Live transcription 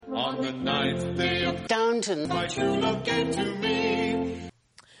On the ninth day of Downton, my true love gave to me.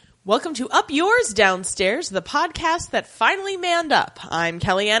 Welcome to Up Yours Downstairs, the podcast that finally manned up. I'm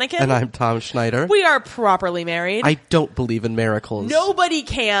Kelly Anakin. And I'm Tom Schneider. We are properly married. I don't believe in miracles. Nobody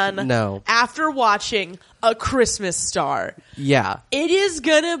can. No. After watching A Christmas Star. Yeah. It is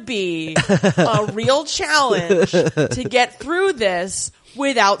gonna be a real challenge to get through this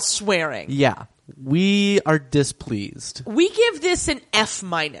without swearing. Yeah. We are displeased. We give this an F-.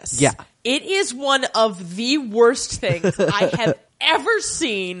 Yeah. It is one of the worst things I have ever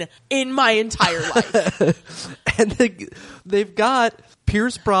seen in my entire life. And they've got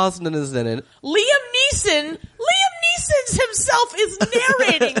Pierce Brosnan is in it. Liam Neeson himself is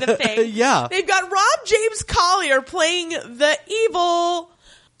narrating the thing. Yeah. They've got Rob James Collier playing the evil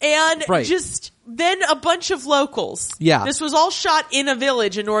and just then a bunch of locals. Yeah. This was all shot in a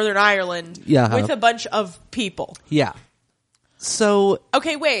village in Northern Ireland with a bunch of people. Yeah. So.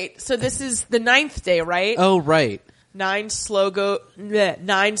 Okay, wait. So this is the 9th day, right? Oh, right. 9 snow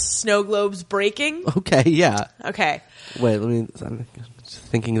globes breaking. Okay, yeah. Okay. Wait, I'm just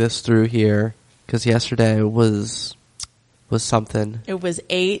thinking this through here. Because yesterday was something. It was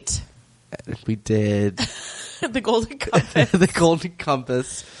 8. We did. The Golden Compass. The Golden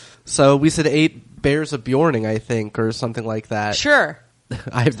Compass. So we said 8 Bears of Bjorning, I think, or something like that. Sure.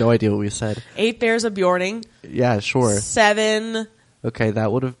 I have no idea what we said. 8 Bears of Bjorning. Yeah, sure. 7. Okay,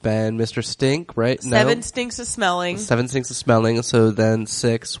 that would have been Mr. Stink, right? 7 Stinks of Smelling. 7 Stinks of Smelling. So then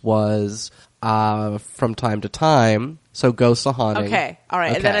 6 was From Time to Time. So Ghosts of Haunting. Okay, all right.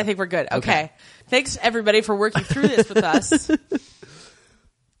 Okay. And then I think we're good. Okay. Thanks, everybody, for working through this with us.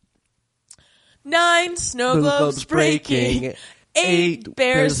 9 snow globes breaking. 8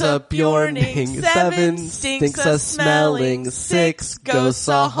 bears a bjorning, 7 stinks a smelling, 6 ghosts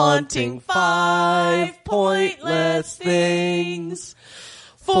a haunting, 5 pointless things,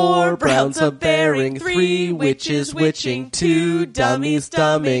 4 browns a bearing, 3 witches witching, 2 dummies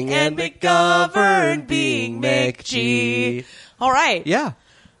dumbing, and McGovern being McG. All right. Yeah.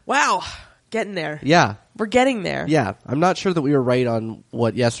 Wow. Getting there. Yeah. We're getting there. Yeah. I'm not sure that we were right on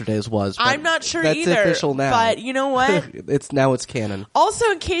what yesterday's was. But I'm not sure that's either. official now. But you know what? It's canon.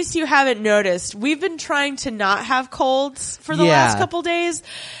 Also, in case you haven't noticed, we've been trying to not have colds for the last couple days,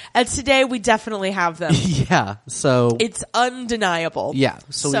 and today we definitely have them. Yeah, so It's undeniable. Yeah,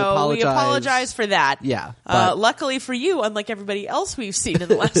 so we apologize for that. Yeah, luckily for you, unlike everybody else we've seen in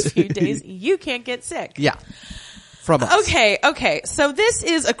the last few days, you can't get sick. Yeah, from us. Okay. So this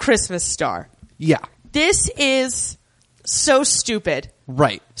is A Christmas Star. Yeah, this is so stupid.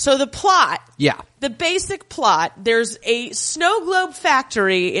 Right. So the plot. Yeah. The basic plot, there's a snow globe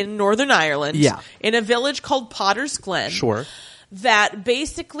factory in Northern Ireland. Yeah. In a village called Potter's Glen. Sure. That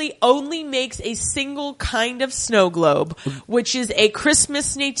basically only makes a single kind of snow globe, which is a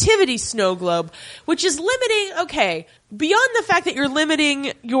Christmas nativity snow globe, which is limiting, beyond the fact that you're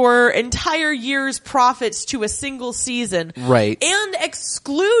limiting your entire year's profits to a single season. Right. And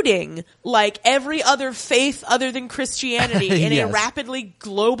excluding, like, every other faith other than Christianity in a rapidly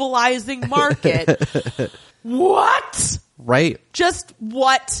globalizing market. What? Right. Just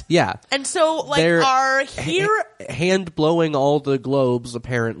what? Yeah. And so, like, They're our here... hand blowing all the globes,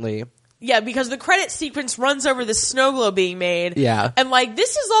 apparently. Yeah, because the credit sequence runs over the snow globe being made. Yeah. And, like,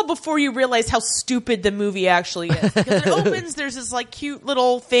 this is all before you realize how stupid the movie actually is. Because it opens, there's this, like, cute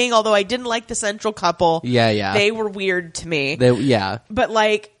little thing, although I didn't like the central couple. Yeah. They were weird to me. Yeah. But,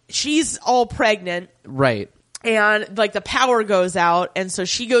 like, she's all pregnant. Right. And, like, the power goes out, and so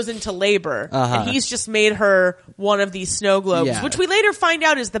she goes into labor. And he's just made her one of these snow globes, which we later find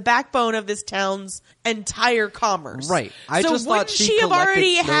out is the backbone of this town's entire commerce. Right. I so just wouldn't thought she she have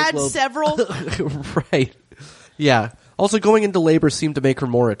already collected snow had globes. several? Right. Yeah. Also, going into labor seemed to make her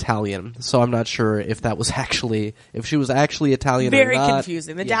more Italian, so I'm not sure if she was actually Italian Very or not.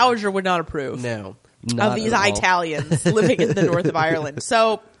 confusing. The Dowager would not approve. No. Of Not these at all. Italians living in the north of Ireland.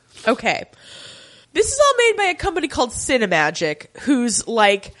 So, okay. This is all made by a company called Cinemagic, whose,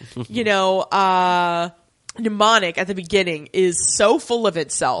 like, mnemonic at the beginning is so full of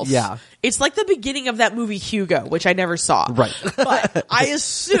itself. Yeah. It's like the beginning of that movie Hugo, which I never saw. Right. But I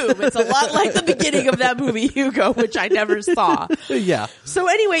assume it's a lot like the beginning of that movie Hugo, which I never saw. Yeah. So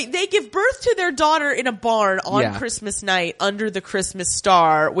anyway, they give birth to their daughter in a barn on Christmas night under the Christmas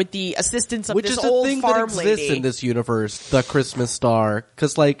star with the assistance of this old farm that lady. exists in this universe, the Christmas star.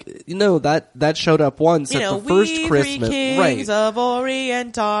 Because, that showed up once at the first we Christmas. three kings of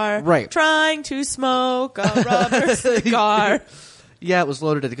Orient are trying to smoke a rubber cigar. Yeah, it was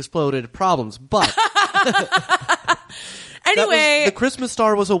loaded, it exploded, problems, but... Anyway, the Christmas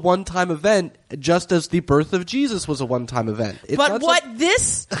star was a one-time event, just as the birth of Jesus was a one-time event. It's but not what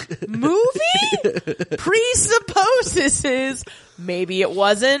this movie presupposes is maybe it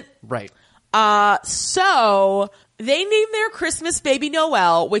wasn't. right. So they named their Christmas baby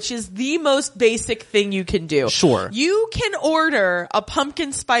Noel, which is the most basic thing you can do. Sure. You can order a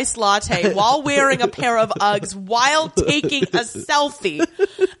pumpkin spice latte while wearing a pair of Uggs while taking a selfie.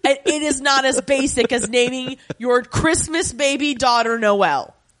 And it is not as basic as naming your Christmas baby daughter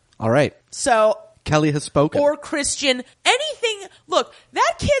Noel. All right. So, Kelly has spoken. or Christian, anything. Look,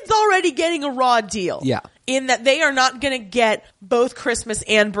 that kid's already getting a raw deal. Yeah. In that they are not going to get both Christmas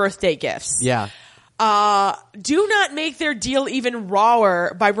and birthday gifts. yeah. Do not make their deal even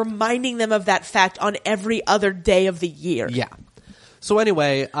rawer by reminding them of that fact on every other day of the year. Yeah. So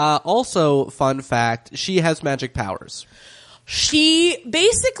anyway, also fun fact, she has magic powers. She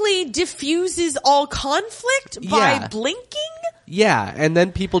basically diffuses all conflict by Yeah. blinking. Yeah, and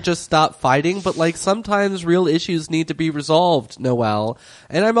then people just stop fighting, but like sometimes real issues need to be resolved, Noelle.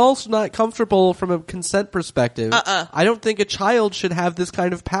 And I'm also not comfortable from a consent perspective. I don't think a child should have this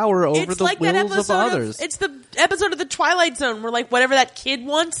kind of power over It's the like that wills of episode others. it's the episode of The Twilight Zone where like whatever that kid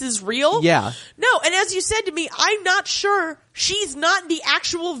wants is real. Yeah. No, and as you said to me, I'm not sure she's not the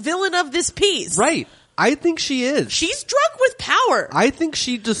actual villain of this piece. Right. I think she is. She's drunk with power. I think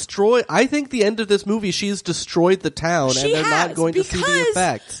I think the end of this movie, she's destroyed the town, She and they're has, not going to see the because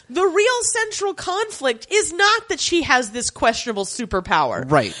effects. The real central conflict is not that she has this questionable superpower.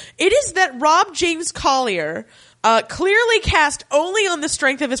 Right. It is that Rob James Collier, clearly cast only on the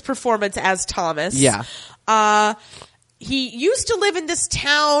strength of his performance as Thomas. Yeah. He used to live in this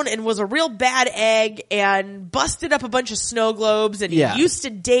town and was a real bad egg and busted up a bunch of snow globes, and he Yeah. used to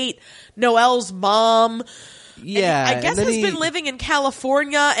date Noelle's mom. Yeah. I guess and then has been living in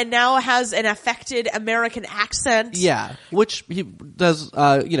California and now has an affected American accent. Yeah. Which he does,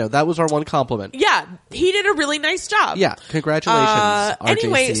 that was our one compliment. Yeah, he did a really nice job. Yeah. Congratulations, RJC.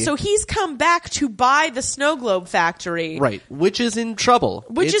 Anyway, so he's come back to buy the snow globe factory. Right. Which is in trouble.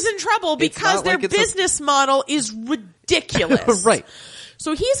 Which is in trouble because not their like it's a- business model is ridiculous. Right.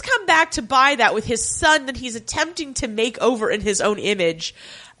 So he's come back to buy that with his son that he's attempting to make over in his own image.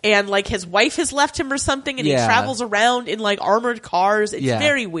 And like his wife has left him or something, and Yeah. he travels around in like armored cars. It's Yeah.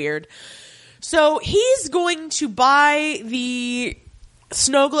 very weird. So he's going to buy the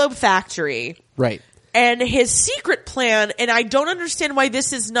snow globe factory. Right. And his secret plan, and I don't understand why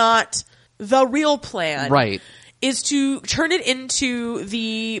this is not the real plan. Right. Is to turn it into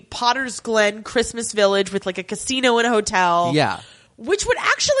the Potter's Glen Christmas Village with like a casino and a hotel. Yeah. Which would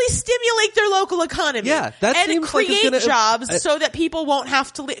actually stimulate their local economy. Yeah, that and seems like create it's gonna- jobs so that people won't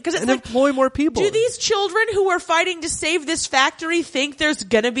have to leave. Because it's And like, employ more people. do these children who are fighting to save this factory think there's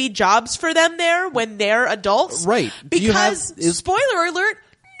going to be jobs for them there when they're adults? Right. Do you have- Because, spoiler alert,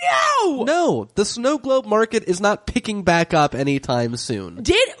 no! No, the snow globe market is not picking back up anytime soon.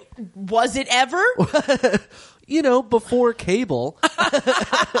 Was it ever? Before cable.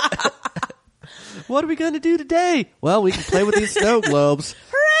 What are we going to do today? Well, we can play with these snow globes.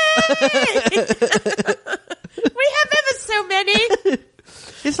 Hooray! We have ever so many.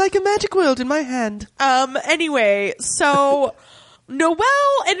 It's like a magic world in my hand. Anyway, so Noelle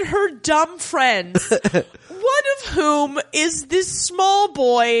and her dumb friends, one of whom is this small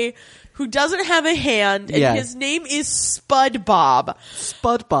boy who doesn't have a hand, and Yeah. his name is Spud Bob.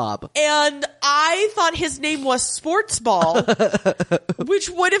 Spud Bob. And I thought his name was Sports Ball,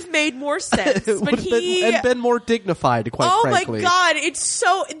 which would have made more sense. But Would have been more dignified, quite frankly. my god,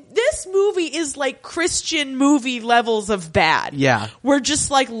 this movie is like Christian movie levels of bad. Yeah. Where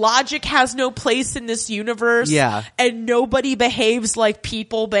just like logic has no place in this universe. Yeah. And nobody behaves like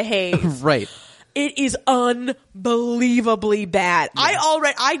people behave. Right. It is unbelievably bad.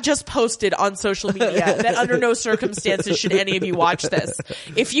 I just posted on social media that under no circumstances should any of you watch this.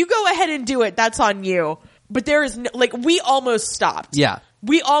 If you go ahead and do it, that's on you. But there is we almost stopped. Yeah.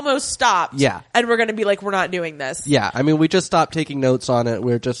 We almost stopped. Yeah. And we're going to be like, we're not doing this. Yeah, I mean, we just stopped taking notes on it.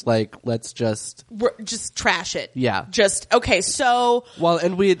 We're just like, let's just... We're just trash it. Yeah. Okay, so Well,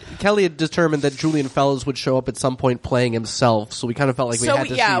 and Kelly had determined that Julian Fellows would show up at some point playing himself, so we kind of felt like we had to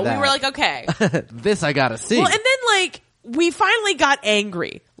see that. we were like, okay. This I gotta see. Well, and then we finally got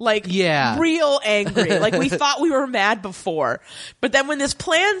angry. Yeah. Real angry. We thought we were mad before. But then when this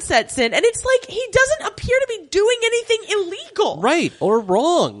plan sets in, and it's like, he doesn't appear to be doing anything illegal. Right, or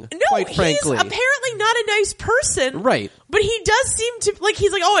wrong, No, quite frankly. he's apparently not a nice person. Right. But he does seem to,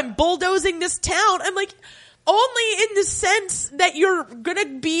 he's like, oh, I'm bulldozing this town. I'm like, only in the sense that you're gonna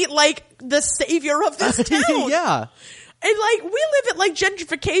be, the savior of this town. Yeah. And we live at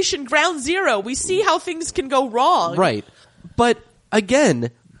gentrification ground zero. We see how things can go wrong. Right. But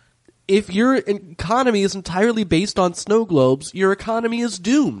again, if your economy is entirely based on snow globes, your economy is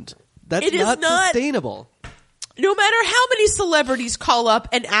doomed. That's It is not not. sustainable. No matter how many celebrities call up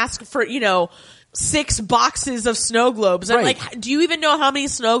and ask for, 6 boxes of snow globes. I'm Right. like, do you even know how many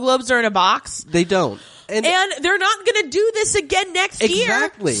snow globes are in a box? They don't. And they're not going to do this again next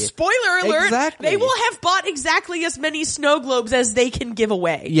Exactly. year. Spoiler alert. Exactly. They will have bought exactly as many snow globes as they can give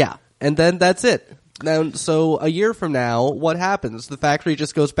away. Yeah, and then that's it. Now, so a year from now, what happens? The factory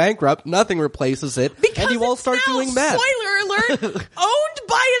just goes bankrupt, nothing replaces it, Because and you all it's start now, doing meth. spoiler alert, owned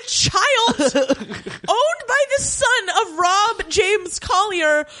by a child, owned by the son of Rob James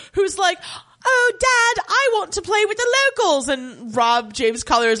Collier, who's like, oh, Dad, I want to play with the locals. And Rob James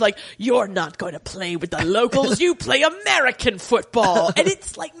Collier is like, you're not going to play with the locals. You play American football. And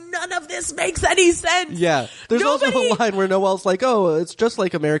it's like, none of this makes any sense. Yeah. There's also Nobody- a line where Noelle's like, oh, it's just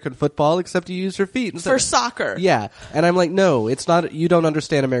like American football, except you use your feet. For soccer. Yeah. And I'm like, no, it's not, you don't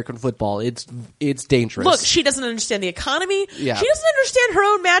understand American football. It's dangerous. Look, she doesn't understand the economy. Yeah. She doesn't understand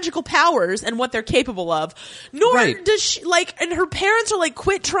her own magical powers and what they're capable of. Nor Right. does she, and her parents are like,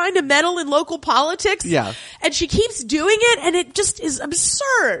 quit trying to meddle in local politics. Yeah. And she keeps doing it, and it just is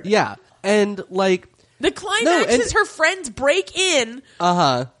absurd. Yeah. And like, The climax and- is her friends break in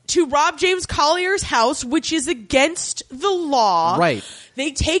uh-huh. to Rob James Collier's house, which is against the law. Right.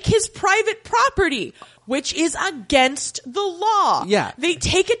 They take his private property, which is against the law. Yeah. They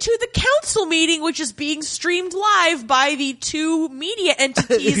take it to the council meeting, which is being streamed live by the 2 media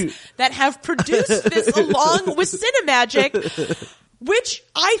entities that have produced this along with Cinemagic, which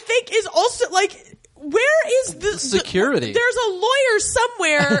I think is also where is the Security. there's a lawyer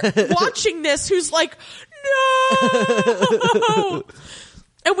somewhere watching this who's like, no.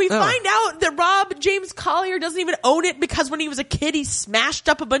 And we find out that Rob James Collier doesn't even own it because when he was a kid, he smashed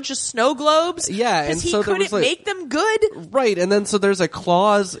up a bunch of snow globes. Yeah, because and he so there couldn't was, make them good. Right, and then so there's a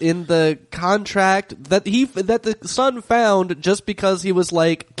clause in the contract that the son found just because he was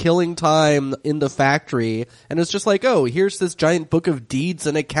like killing time in the factory, and it's just like, oh, here's this giant book of deeds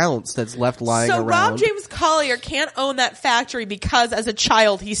and accounts that's left lying So around. Rob James Collier can't own that factory because as a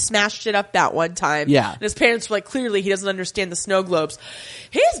child he smashed it up that one time. Yeah. And his parents were like, clearly he doesn't understand the snow globes.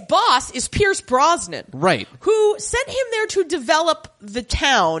 His boss is Pierce Brosnan. Right. Who sent him there to develop the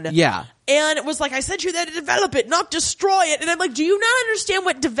town. Yeah. And it was like, I sent you there to develop it, not destroy it. And I'm like, do you not understand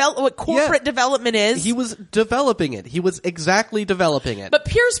what corporate develevant is? He was developing it. He was exactly developing it. But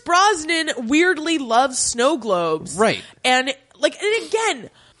Pierce Brosnan weirdly loves snow globes. Right. And and again,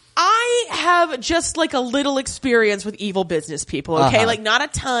 I have just a little experience with evil business people, okay? Uh-huh. Not a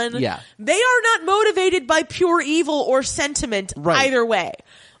ton. Yeah. They are not motivated by pure evil or sentiment Right. either way.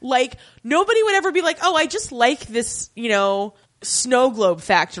 Nobody would ever be like, oh, I just like this, snow globe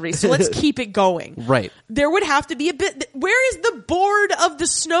factory, so let's keep it going. Right. There would have to be a bit. Where is the board of the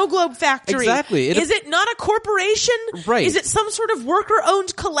snow globe factory? Exactly. Is it not a corporation? Right. Is it some sort of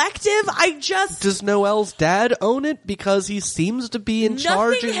worker-owned collective? Does Noelle's dad own it because he seems to be in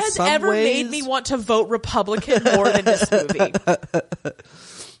charge Nothing in has some ever ways? made me want to vote Republican more than this movie.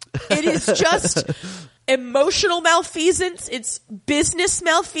 It is just emotional malfeasance. It's business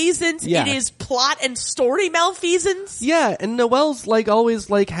malfeasance. Yeah. It is plot and story malfeasance. Yeah, and Noelle's always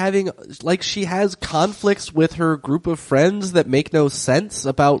having she has conflicts with her group of friends that make no sense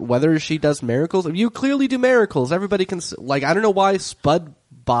about whether she does miracles. You clearly do miracles. Everybody can I don't know why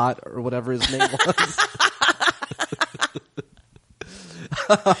Spudbot or whatever his name was.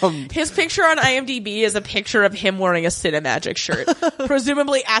 His picture on IMDb is a picture of him wearing a Cinemagic shirt,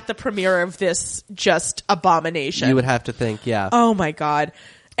 presumably at the premiere of this just abomination. You would have to think, yeah. Oh my god.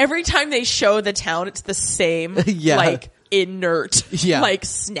 Every time they show the town, it's the same, Yeah. inert, Yeah.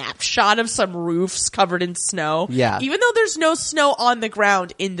 snapshot of some roofs covered in snow. Yeah. Even though there's no snow on the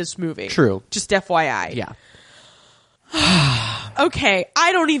ground in this movie. True. Just FYI. Yeah. Okay,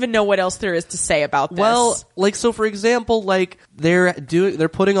 I don't even know what else there is to say about this. Well, so for example, they're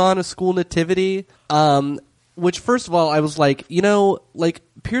putting on a school nativity, which first of all, I was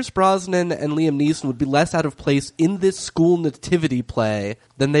Pierce Brosnan and Liam Neeson would be less out of place in this school nativity play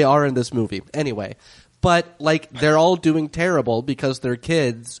than they are in this movie. Anyway, but they're all doing terrible because they're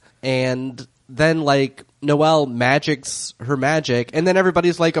kids, and then Noelle magics her magic, and then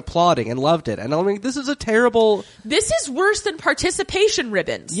everybody's applauding and loved it, and I'm like, this is a terrible. this is worse than participation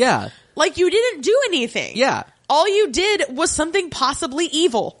ribbons. Yeah, You didn't do anything. yeah. All you did was something possibly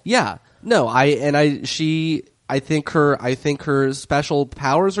evil. Yeah. No, I I think her special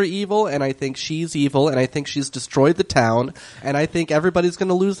powers are evil, and I think she's evil, and I think she's destroyed the town, and I think everybody's going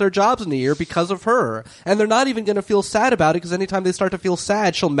to lose their jobs in a year because of her. And they're not even going to feel sad about it, because anytime they start to feel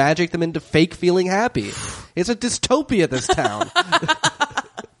sad, she'll magic them into fake feeling happy. It's a dystopia, this town.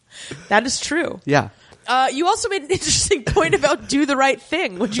 That is true. Yeah. You also made an interesting point about Do the Right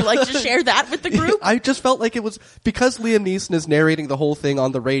Thing. Would you like to share that with the group? I just felt like it was because Liam Neeson is narrating the whole thing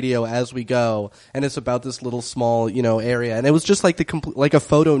on the radio as we go, and it's about this little small, area, and it was just like like a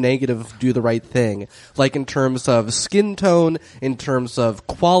photo negative of Do the Right Thing, like in terms of skin tone, in terms of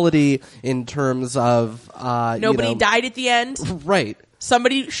quality, in terms of Nobody died at the end. Right.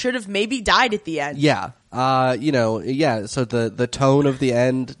 Somebody should have maybe died at the end. Yeah. So the tone of the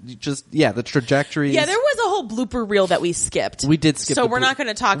end, the trajectory. Yeah, there was a whole blooper reel that we skipped. We did skip. So we're not going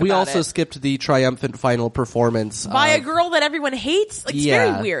to talk about it. We also skipped the triumphant final performance. By a girl that everyone hates? Like, it's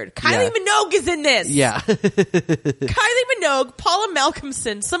very weird. Kylie Minogue is in this. Yeah. Kylie Minogue, Paula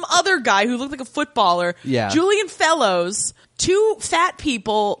Malcolmson, some other guy who looked like a footballer. Yeah. Julian Fellows, two fat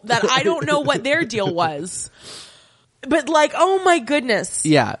people that I don't know what their deal was. But like, oh my goodness.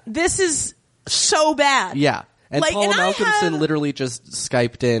 Yeah. This is so bad. Yeah. And like, Paula Malcolmson literally just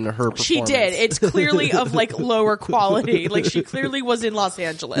Skyped in her performance. She did. It's clearly of like lower quality. Like she clearly was in Los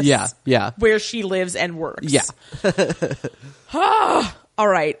Angeles. Yeah. Yeah. Where she lives and works. Yeah. All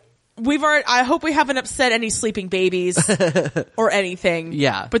right. I hope we haven't upset any sleeping babies or anything.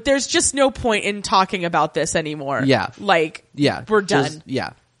 Yeah. But there's just no point in talking about this anymore. Yeah. Like, yeah. We're done.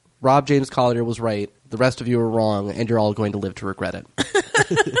 Rob James Collier was right. The rest of you are wrong, and you're all going to live to regret it.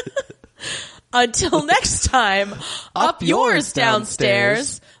 Until next time, up yours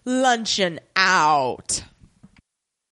downstairs, luncheon out.